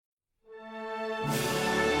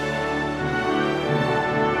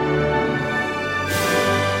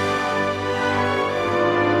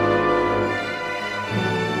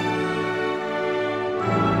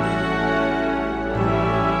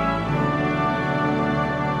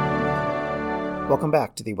Welcome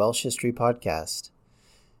back to the Welsh History Podcast.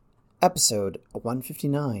 Episode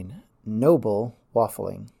 159, Noble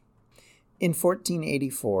Waffling. In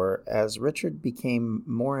 1484, as Richard became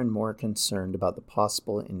more and more concerned about the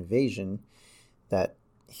possible invasion that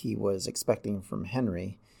he was expecting from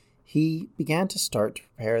Henry, he began to start to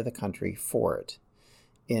prepare the country for it.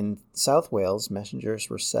 In South Wales, messengers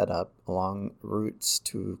were set up along routes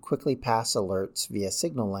to quickly pass alerts via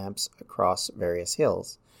signal lamps across various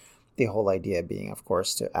hills. The whole idea being, of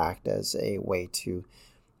course, to act as a way to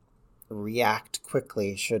react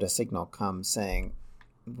quickly should a signal come saying,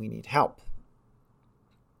 we need help.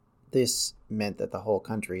 This meant that the whole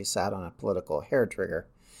country sat on a political hair trigger.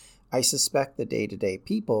 I suspect the day-to-day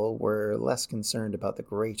people were less concerned about the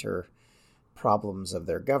greater problems of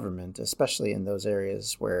their government, especially in those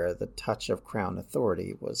areas where the touch of crown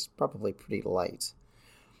authority was probably pretty light.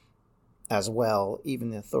 As well,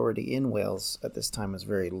 even the authority in Wales at this time was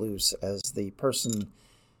very loose, as the person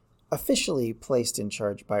officially placed in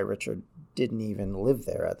charge by Richard didn't even live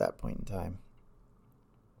there at that point in time.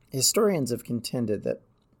 Historians have contended that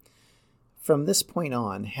from this point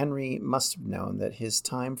on, Henry must have known that his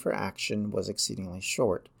time for action was exceedingly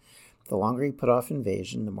short. The longer he put off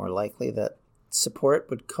invasion, the more likely that support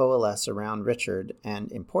would coalesce around Richard, and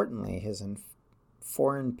importantly, his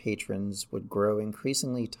foreign patrons would grow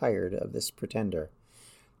increasingly tired of this pretender.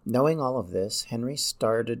 Knowing all of this, Henry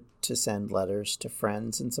started to send letters to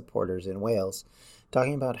friends and supporters in Wales,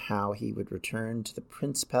 talking about how he would return to the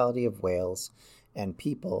Principality of Wales and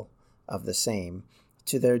people of the same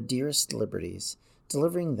to their dearest liberties,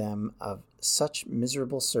 delivering them of such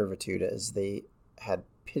miserable servitude as they had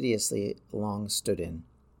piteously long stood in.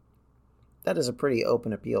 That is a pretty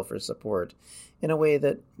open appeal for support, in a way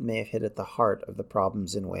that may have hit at the heart of the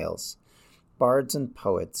problems in Wales. Bards and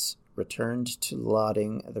poets returned to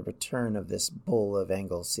lauding the return of this bull of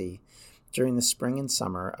Anglesey during the spring and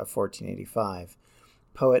summer of 1485.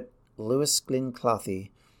 Poet Lewis Glyn Clothy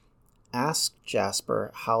asked Jasper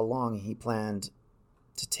how long he planned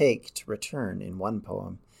to take to return in one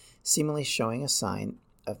poem, seemingly showing a sign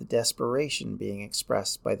of the desperation being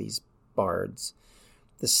expressed by these bards.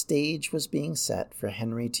 The stage was being set for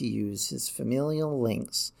Henry to use his familial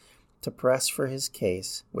links to press for his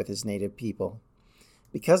case with his native people.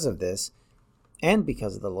 Because of this, and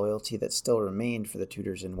because of the loyalty that still remained for the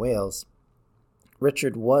Tudors in Wales,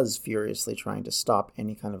 Richard was furiously trying to stop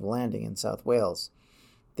any kind of landing in South Wales.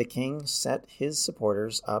 The king set his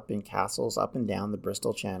supporters up in castles up and down the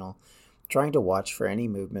Bristol Channel, trying to watch for any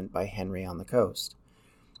movement by Henry on the coast.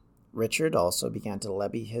 Richard also began to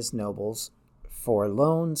levy his nobles for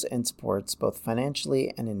loans and supports both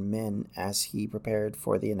financially and in men as he prepared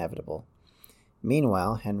for the inevitable.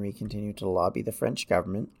 Meanwhile, Henry continued to lobby the French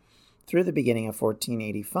government through the beginning of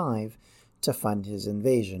 1485 to fund his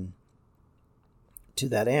invasion. To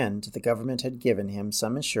that end, the government had given him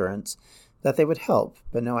some assurance that they would help,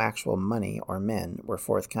 but no actual money or men were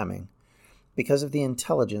forthcoming. Because of the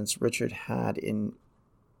intelligence Richard had in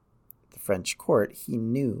the French court, he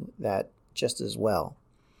knew that just as well.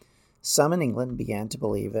 Some in England began to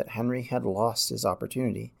believe that Henry had lost his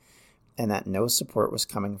opportunity, and that no support was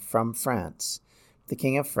coming from France. The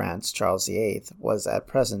King of France, Charles VIII, was at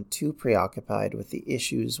present too preoccupied with the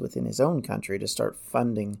issues within his own country to start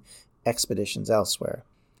funding expeditions elsewhere.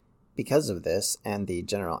 Because of this, and the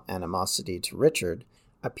general animosity to Richard,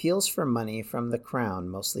 appeals for money from the crown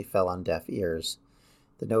mostly fell on deaf ears.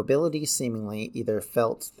 The nobility seemingly either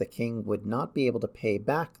felt the king would not be able to pay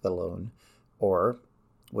back the loan, or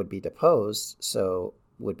would be deposed, so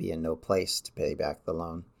would be in no place to pay back the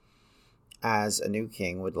loan, as a new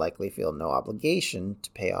king would likely feel no obligation to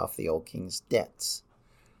pay off the old king's debts.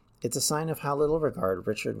 It's a sign of how little regard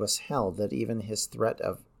Richard was held that even his threat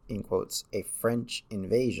of, in quotes, a French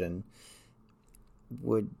invasion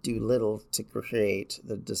would do little to create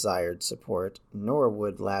the desired support, nor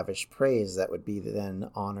would lavish praise that would be then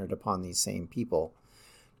honored upon these same people.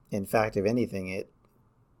 In fact, if anything, it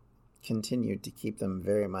continued to keep them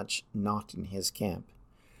very much not in his camp.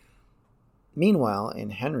 Meanwhile, in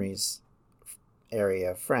Henry's area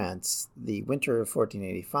of France, the winter of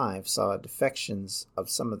 1485 saw defections of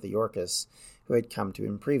some of the Yorkists who had come to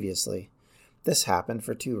him previously. This happened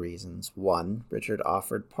for two reasons. One, Richard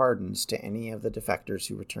offered pardons to any of the defectors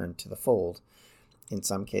who returned to the fold. In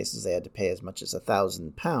some cases they had to pay as much as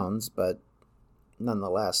 £1,000, but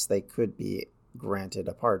nonetheless they could be granted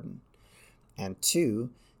a pardon. And two,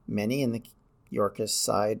 many in the Yorkist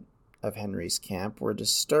side of Henry's camp were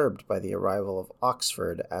disturbed by the arrival of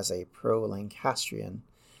Oxford as a pro-Lancastrian,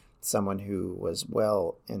 someone who was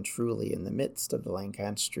well and truly in the midst of the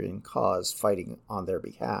Lancastrian cause fighting on their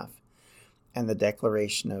behalf. and the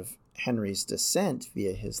declaration of Henry's descent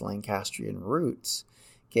via his Lancastrian roots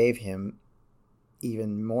gave him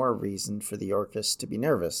even more reason for the Yorkists to be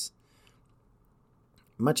nervous.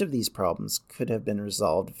 Much of these problems could have been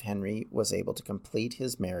resolved if Henry was able to complete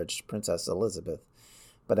his marriage to Princess Elizabeth,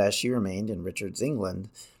 but as she remained in Richard's England,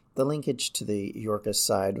 the linkage to the Yorkist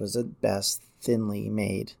side was at best thinly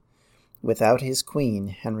made. Without his queen,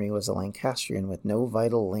 Henry was a Lancastrian with no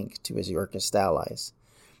vital link to his Yorkist allies.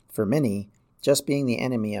 For many, just being the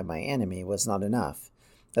enemy of my enemy was not enough,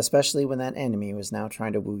 especially when that enemy was now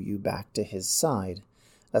trying to woo you back to his side,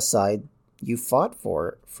 a side you fought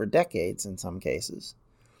for decades in some cases.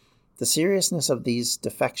 The seriousness of these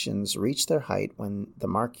defections reached their height when the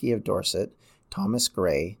Marquis of Dorset, Thomas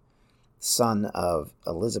Grey, son of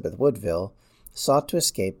Elizabeth Woodville, sought to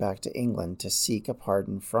escape back to England to seek a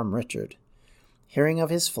pardon from Richard. Hearing of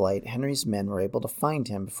his flight, Henry's men were able to find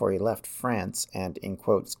him before he left France and, in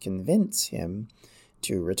quotes, convince him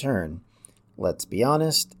to return. Let's be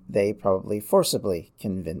honest, they probably forcibly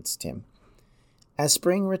convinced him. As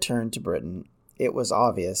spring returned to Britain, it was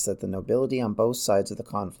obvious that the nobility on both sides of the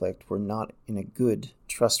conflict were not in a good,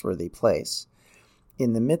 trustworthy place.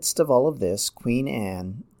 In the midst of all of this, Queen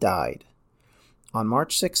Anne died. On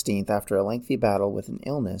March 16th, after a lengthy battle with an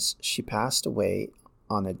illness, she passed away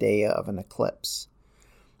on a day of an eclipse.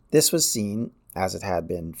 This was seen, as it had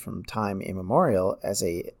been from time immemorial, as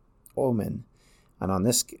an omen, and on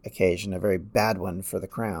this occasion a very bad one for the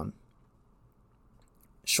crown.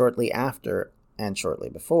 Shortly after, and shortly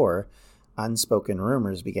before, unspoken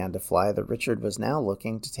rumors began to fly that Richard was now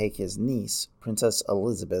looking to take his niece, Princess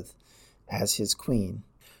Elizabeth, as his queen.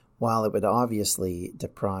 While it would obviously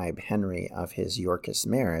deprive Henry of his Yorkist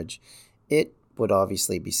marriage, it would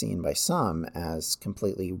obviously be seen by some as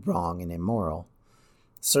completely wrong and immoral.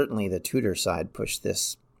 Certainly the Tudor side pushed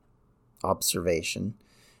this observation,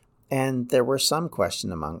 and there were some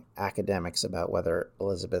question among academics about whether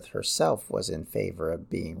Elizabeth herself was in favor of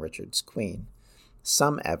being Richard's queen.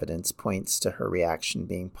 Some evidence points to her reaction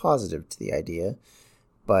being positive to the idea,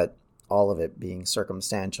 but all of it being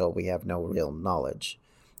circumstantial, we have no real knowledge.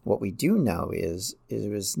 What we do know is it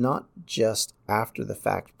was not just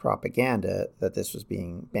after-the-fact propaganda that this was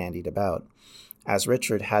being bandied about, as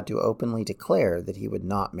Richard had to openly declare that he would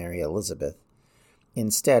not marry Elizabeth.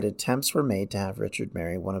 Instead, attempts were made to have Richard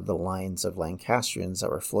marry one of the lines of Lancastrians that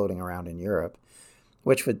were floating around in Europe,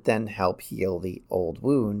 which would then help heal the old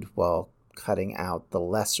wound while cutting out the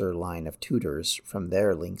lesser line of Tudors from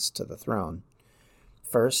their links to the throne.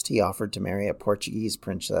 First, he offered to marry a Portuguese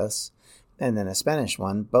princess, and then a Spanish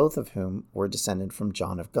one, both of whom were descended from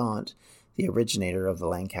John of Gaunt, the originator of the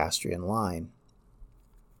Lancastrian line.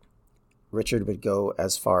 Richard would go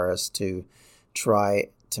as far as to try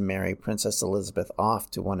to marry Princess Elizabeth off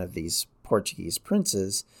to one of these Portuguese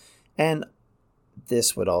princes, and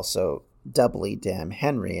this would also doubly damn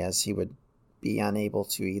Henry, as he would be unable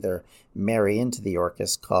to either marry into the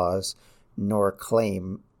Yorkist cause nor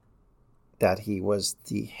claim that he was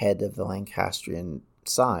the head of the Lancastrian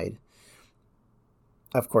side.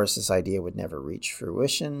 Of course, this idea would never reach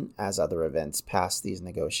fruition, as other events passed these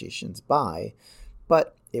negotiations by,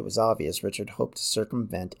 but it was obvious Richard hoped to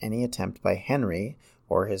circumvent any attempt by Henry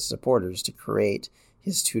or his supporters to create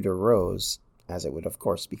his Tudor Rose, as it would of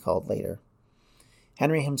course be called later.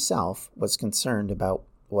 Henry himself was concerned about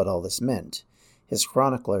what all this meant. His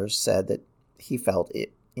chroniclers said that he felt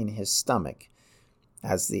it in his stomach,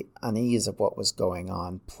 as the unease of what was going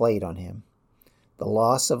on played on him. The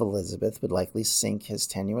loss of Elizabeth would likely sink his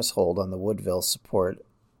tenuous hold on the Woodville support,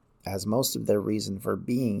 as most of their reason for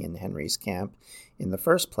being in Henry's camp in the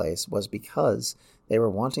first place was because they were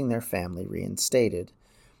wanting their family reinstated.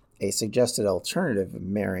 A suggested alternative of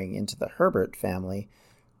marrying into the Herbert family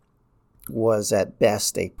was at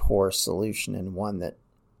best a poor solution, and one that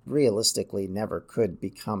realistically never could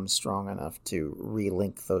become strong enough to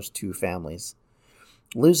relink those two families.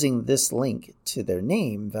 Losing this link to their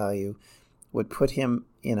name value would put him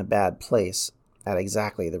in a bad place at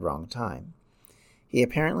exactly the wrong time. He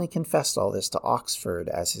apparently confessed all this to Oxford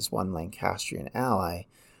as his one Lancastrian ally,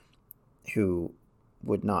 who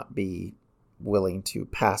would not be willing to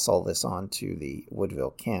pass all this on to the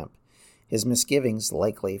Woodville camp. His misgivings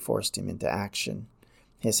likely forced him into action.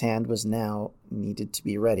 His hand was now needed to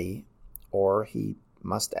be ready, or he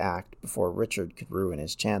must act before Richard could ruin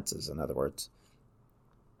his chances, in other words.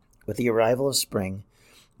 With the arrival of spring,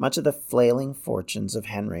 much of the flailing fortunes of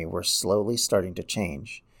Henry were slowly starting to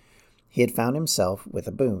change. He had found himself with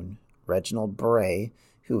a boon. Reginald Bray,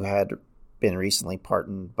 who had been recently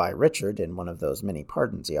pardoned by Richard in one of those many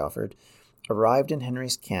pardons he offered, arrived in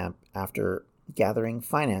Henry's camp after gathering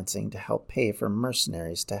financing to help pay for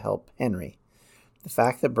mercenaries to help Henry. The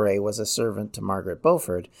fact that Bray was a servant to Margaret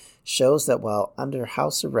Beaufort shows that while under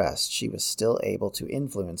house arrest, she was still able to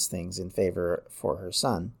influence things in favor for her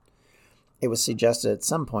son. It was suggested at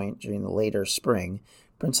some point during the later spring,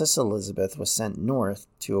 Princess Elizabeth was sent north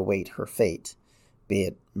to await her fate, be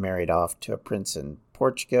it married off to a prince in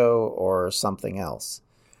Portugal or something else.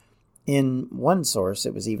 In one source,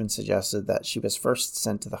 it was even suggested that she was first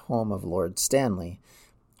sent to the home of Lord Stanley,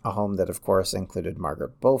 a home that of course included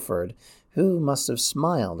Margaret Beaufort, who must have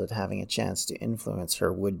smiled at having a chance to influence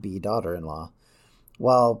her would-be daughter-in-law.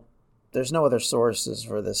 While there's no other sources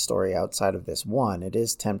for this story outside of this one, it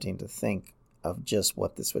is tempting to think of just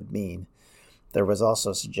what this would mean. There was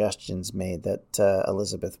also suggestions made that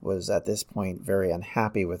Elizabeth was at this point very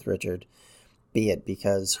unhappy with Richard, be it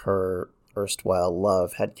because her erstwhile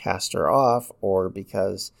love had cast her off or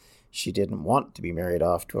because she didn't want to be married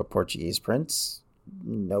off to a Portuguese prince.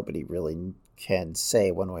 Nobody really can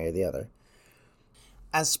say one way or the other.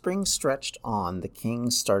 As spring stretched on, the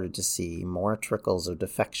king started to see more trickles of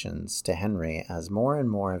defections to Henry as more and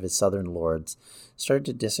more of his southern lords started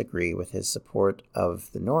to disagree with his support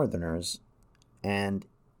of the northerners, and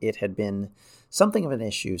it had been something of an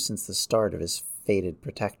issue since the start of his fated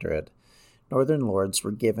protectorate. Northern lords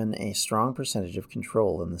were given a strong percentage of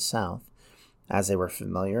control in the south. As they were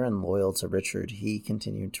familiar and loyal to Richard, he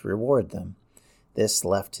continued to reward them. This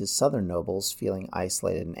left his southern nobles feeling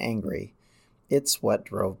isolated and angry. It's what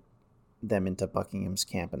drove them into Buckingham's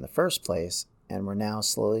camp in the first place, and were now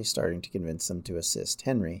slowly starting to convince them to assist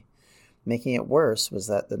Henry. Making it worse was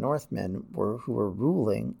that the Northmen who were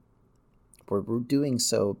ruling were doing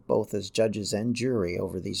so both as judges and jury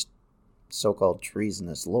over these so-called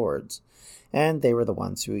treasonous lords, and they were the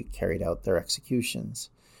ones who carried out their executions.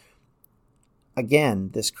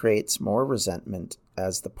 Again, this creates more resentment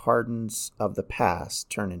as the pardons of the past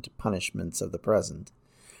turn into punishments of the present.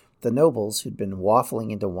 The nobles who'd been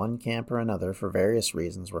waffling into one camp or another for various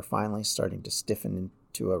reasons were finally starting to stiffen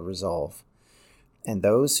into a resolve, and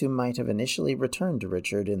those who might have initially returned to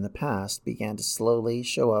Richard in the past began to slowly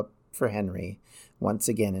show up for Henry once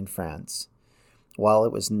again in France. While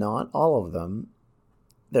it was not all of them,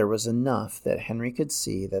 there was enough that Henry could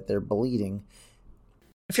see that their bleeding.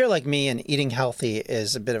 If you're like me and eating healthy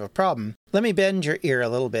is a bit of a problem, let me bend your ear a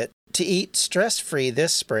little bit to eat stress-free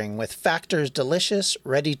this spring with Factor's delicious,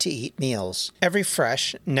 ready-to-eat meals. Every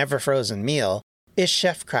fresh, never-frozen meal is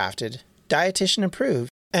chef-crafted, dietitian-approved,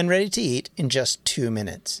 and ready to eat in just 2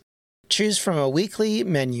 minutes. Choose from a weekly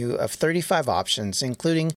menu of 35 options,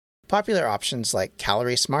 including popular options like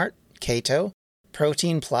Calorie Smart, Keto,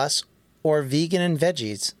 Protein Plus, or Vegan and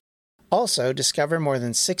Veggies. Also, discover more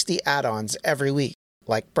than 60 add-ons every week,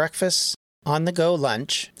 like breakfast, on-the-go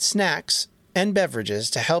lunch, snacks, and beverages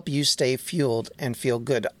to help you stay fueled and feel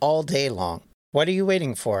good all day long. What are you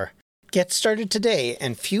waiting for? Get started today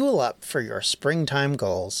and fuel up for your springtime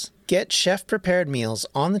goals. Get chef-prepared meals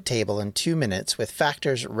on the table in 2 minutes with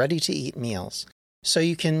Factor's ready-to-eat meals, so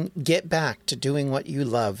you can get back to doing what you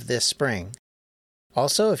love this spring.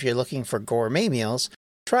 Also, if you're looking for gourmet meals,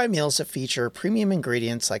 try meals that feature premium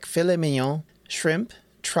ingredients like filet mignon, shrimp,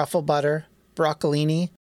 truffle butter, broccolini,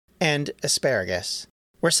 and asparagus.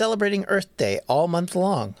 We're celebrating Earth Day all month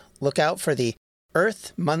long. Look out for the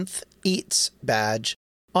Earth Month Eats badge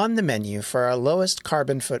on the menu for our lowest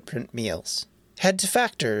carbon footprint meals. Head to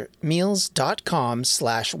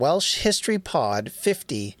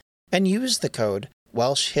factormeals.com/WelshHistoryPod50 and use the code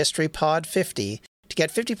WelshHistoryPod50 to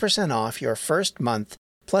get 50% off your first month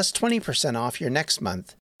plus 20% off your next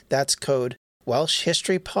month. That's code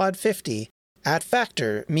WelshHistoryPod50 at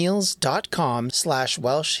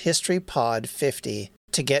factormeals.com/WelshHistoryPod50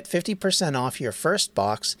 to get 50% off your first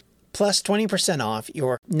box plus 20% off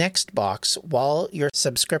your next box while your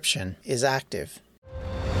subscription is active.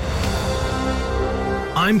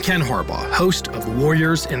 I'm Ken Harbaugh, host of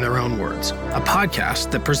Warriors in Their Own Words, a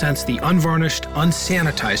podcast that presents the unvarnished,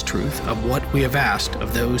 unsanitized truth of what we have asked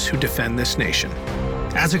of those who defend this nation.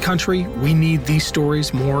 As a country, we need these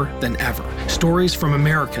stories more than ever. Stories from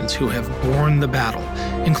Americans who have borne the battle,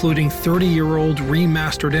 including 30-year-old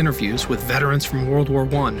remastered interviews with veterans from World War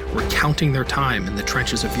I recounting their time in the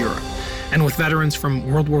trenches of Europe, and with veterans from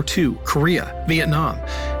World War II, Korea, Vietnam,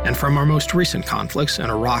 and from our most recent conflicts in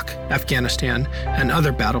Iraq, Afghanistan, and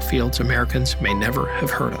other battlefields Americans may never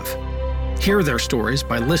have heard of. Hear their stories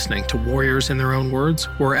by listening to Warriors in Their Own Words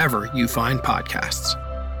wherever you find podcasts.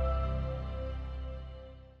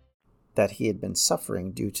 That he had been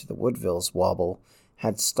suffering due to the Woodville's wobble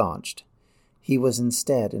had staunched. He was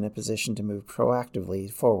instead in a position to move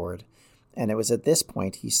proactively forward, and it was at this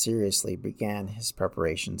point he seriously began his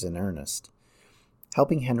preparations in earnest.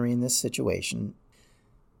 Helping Henry in this situation,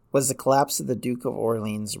 was the collapse of the Duke of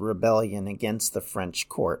Orleans' rebellion against the French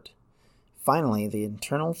court. Finally, the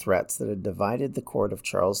internal threats that had divided the court of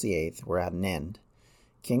Charles VIII were at an end.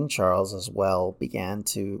 King Charles as well began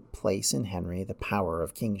to place in Henry the power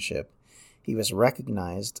of kingship. He was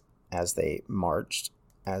recognized as they marched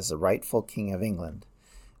as the rightful King of England.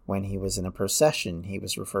 When he was in a procession, he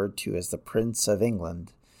was referred to as the Prince of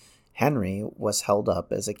England. Henry was held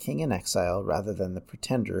up as a king in exile rather than the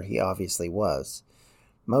pretender he obviously was.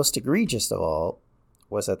 Most egregious of all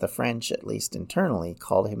was that the French, at least internally,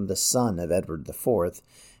 called him the son of Edward IV,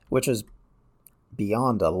 which was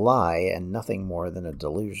beyond a lie and nothing more than a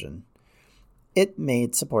delusion. It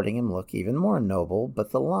made supporting him look even more noble,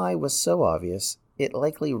 but the lie was so obvious it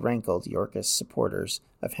likely rankled Yorkist supporters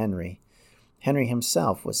of Henry. Henry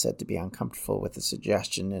himself was said to be uncomfortable with the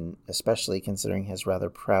suggestion, and especially considering his rather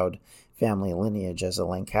proud family lineage as a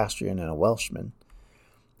Lancastrian and a Welshman.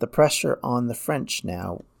 The pressure on the French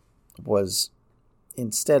now was,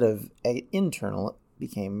 instead of internal,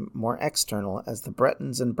 became more external as the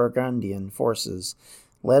Bretons and Burgundian forces,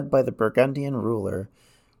 led by the Burgundian ruler,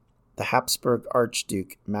 the Habsburg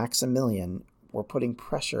Archduke Maximilian, were putting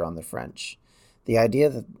pressure on the French. The idea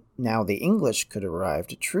that now the English could arrive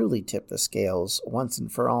to truly tip the scales once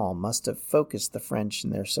and for all must have focused the French in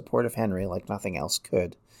their support of Henry like nothing else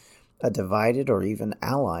could. A divided or even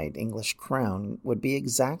allied English crown would be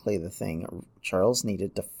exactly the thing Charles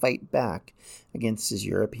needed to fight back against his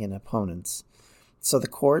European opponents. So the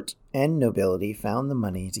court and nobility found the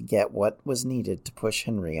money to get what was needed to push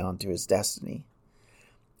Henry onto his destiny.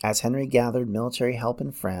 As Henry gathered military help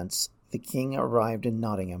in France, the king arrived in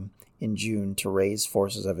Nottingham in June to raise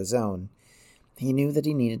forces of his own. He knew that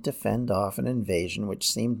he needed to fend off an invasion which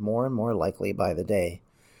seemed more and more likely by the day.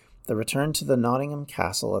 The return to the Nottingham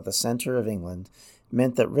castle at the centre of England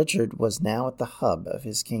meant that Richard was now at the hub of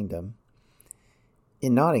his kingdom.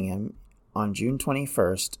 In Nottingham, on June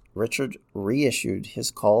 21st, Richard reissued his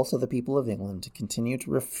call to the people of England to continue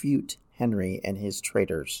to refute Henry and his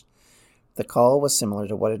traitors. The call was similar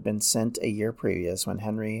to what had been sent a year previous when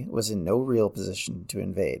Henry was in no real position to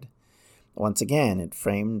invade. Once again, it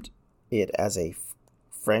framed it as a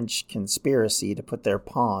French conspiracy to put their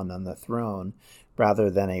pawn on the throne rather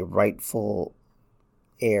than a rightful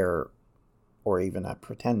heir or even a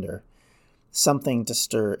pretender, something to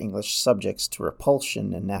stir English subjects to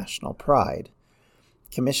repulsion and national pride.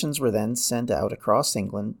 Commissions were then sent out across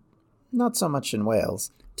England, not so much in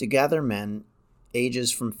Wales, to gather men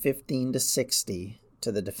ages from 15 to 60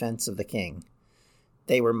 to the defense of the king.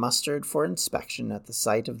 They were mustered for inspection at the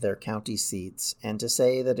site of their county seats, and to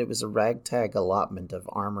say that it was a ragtag allotment of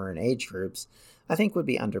armor and age groups, I think would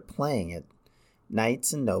be underplaying it.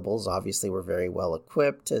 Knights and nobles obviously were very well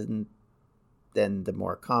equipped, and then the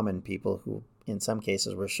more common people who, in some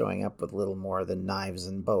cases, were showing up with little more than knives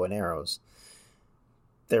and bow and arrows.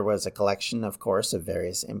 There was a collection, of course, of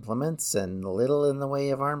various implements, and little in the way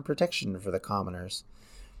of armed protection for the commoners.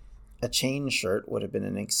 A chain shirt would have been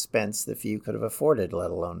an expense that few could have afforded, let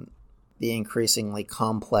alone the increasingly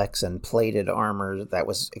complex and plated armor that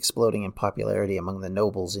was exploding in popularity among the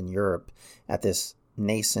nobles in Europe at this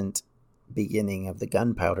nascent beginning of the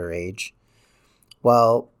gunpowder age.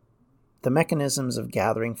 While the mechanisms of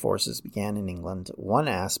gathering forces began in England, one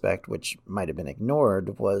aspect which might have been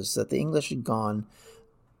ignored was that the English had gone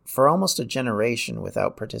for almost a generation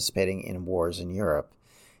without participating in wars in Europe.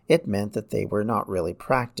 It meant that they were not really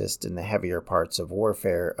practiced in the heavier parts of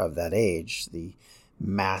warfare of that age, the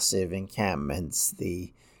massive encampments,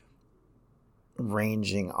 the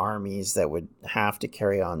ranging armies that would have to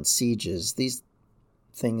carry on sieges. These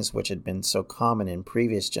things which had been so common in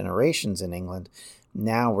previous generations in England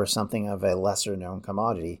now were something of a lesser-known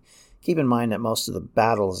commodity. Keep in mind that most of the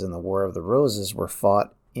battles in the War of the Roses were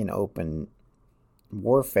fought in open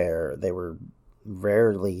warfare. They were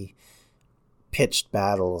rarely pitched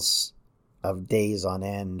battles of days on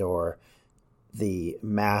end or the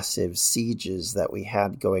massive sieges that we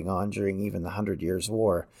had going on during even the 100 Years'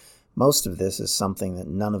 War. Most of this is something that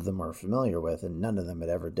none of them were familiar with and none of them had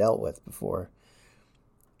ever dealt with before.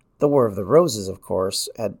 The War of the Roses, of course,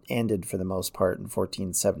 had ended for the most part in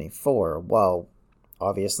 1474. While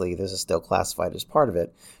obviously this is still classified as part of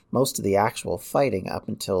it, most of the actual fighting up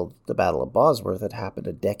until the Battle of Bosworth had happened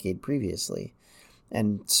a decade previously.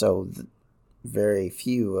 And so very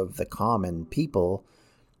few of the common people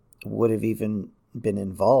would have even been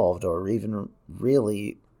involved or even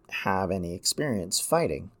really have any experience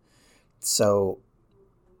fighting. So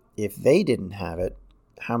if they didn't have it,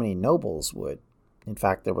 how many nobles would? In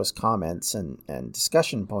fact, there was comments and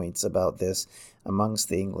discussion points about this amongst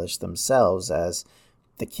the English themselves, as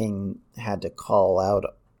the king had to call out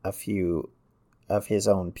a few of his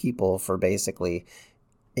own people for basically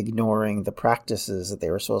ignoring the practices that they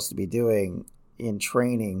were supposed to be doing in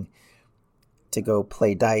training to go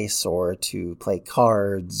play dice or to play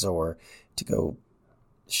cards or to go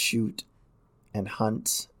shoot and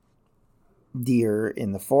hunt deer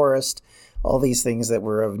in the forest, all these things that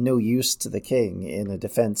were of no use to the king in the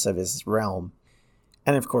defense of his realm.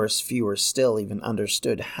 And of course, fewer still even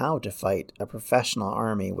understood how to fight a professional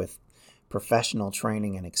army with professional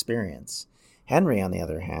training and experience. Henry, on the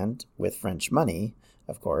other hand, with French money,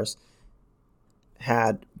 of course,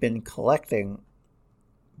 had been collecting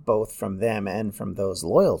both from them and from those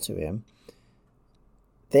loyal to him.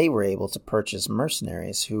 They were able to purchase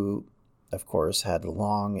mercenaries who, of course, had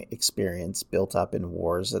long experience built up in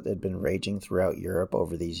wars that had been raging throughout Europe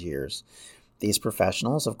over these years. These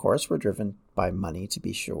professionals, of course, were driven by money, to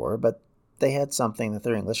be sure, but they had something that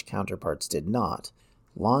their English counterparts did not: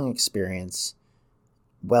 long experience,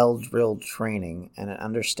 well-drilled training, and an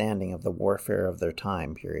understanding of the warfare of their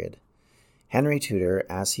time period. Henry Tudor,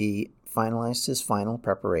 as he finalized his final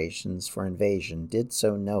preparations for invasion, did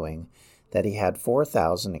so knowing that he had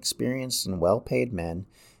 4,000 experienced and well-paid men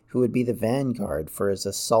who would be the vanguard for his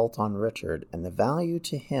assault on Richard, and the value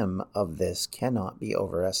to him of this cannot be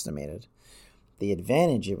overestimated. The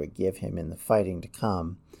advantage it would give him in the fighting to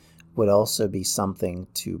come would also be something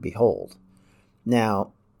to behold.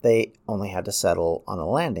 Now, they only had to settle on a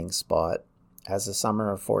landing spot as the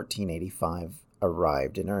summer of 1485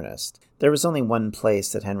 arrived in earnest. There was only one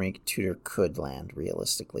place that Henry Tudor could land,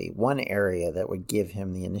 realistically, one area that would give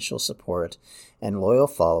him the initial support and loyal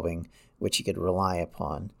following which he could rely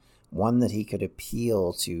upon, one that he could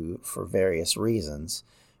appeal to for various reasons,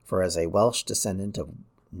 for as a Welsh descendant of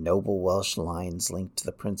noble Welsh lines linked to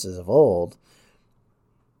the princes of old,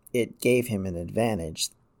 it gave him an advantage,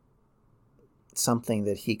 something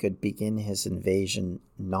that he could begin his invasion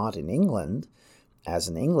not in England as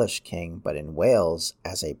an English king, but in Wales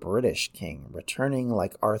as a British king, returning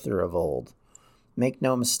like Arthur of old. Make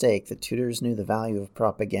no mistake, the Tudors knew the value of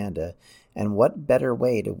propaganda, and what better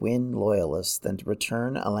way to win loyalists than to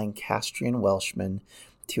return a Lancastrian Welshman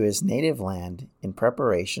to his native land in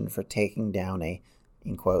preparation for taking down a,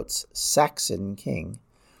 in quotes, Saxon king.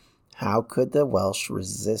 How could the Welsh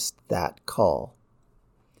resist that call?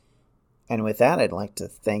 And with that, I'd like to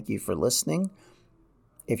thank you for listening.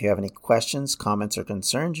 If you have any questions, comments, or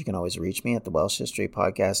concerns, you can always reach me at the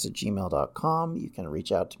welshhistorypodcast@gmail.com. You can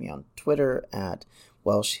reach out to me on Twitter at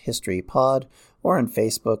welshhistorypod or on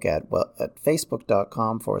Facebook at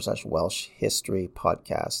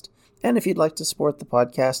facebook.com/welshhistorypodcast. And if you'd like to support the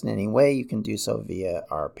podcast in any way, you can do so via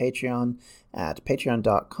our Patreon at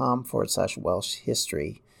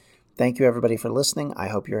patreon.com/welshhistory. Thank you, everybody, for listening. I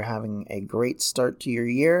hope you're having a great start to your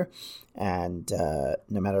year. And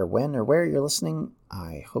no matter when or where you're listening,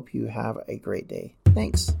 I hope you have a great day.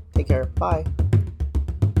 Thanks. Take care. Bye.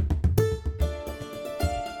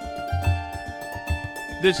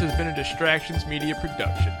 This has been a Distractions Media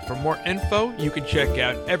production. For more info, you can check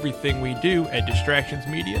out everything we do at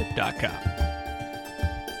distractionsmedia.com.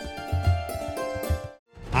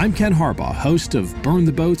 I'm Ken Harbaugh, host of Burn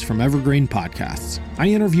the Boats from Evergreen Podcasts. I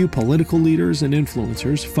interview political leaders and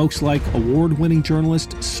influencers, folks like award-winning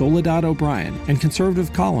journalist Soledad O'Brien and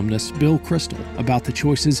conservative columnist Bill Kristol, about the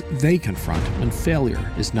choices they confront when failure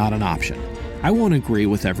is not an option. I won't agree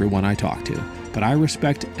with everyone I talk to, but I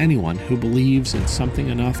respect anyone who believes in something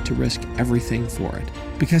enough to risk everything for it.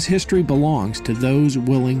 Because history belongs to those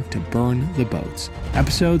willing to burn the boats.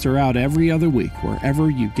 Episodes are out every other week wherever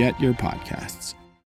you get your podcasts.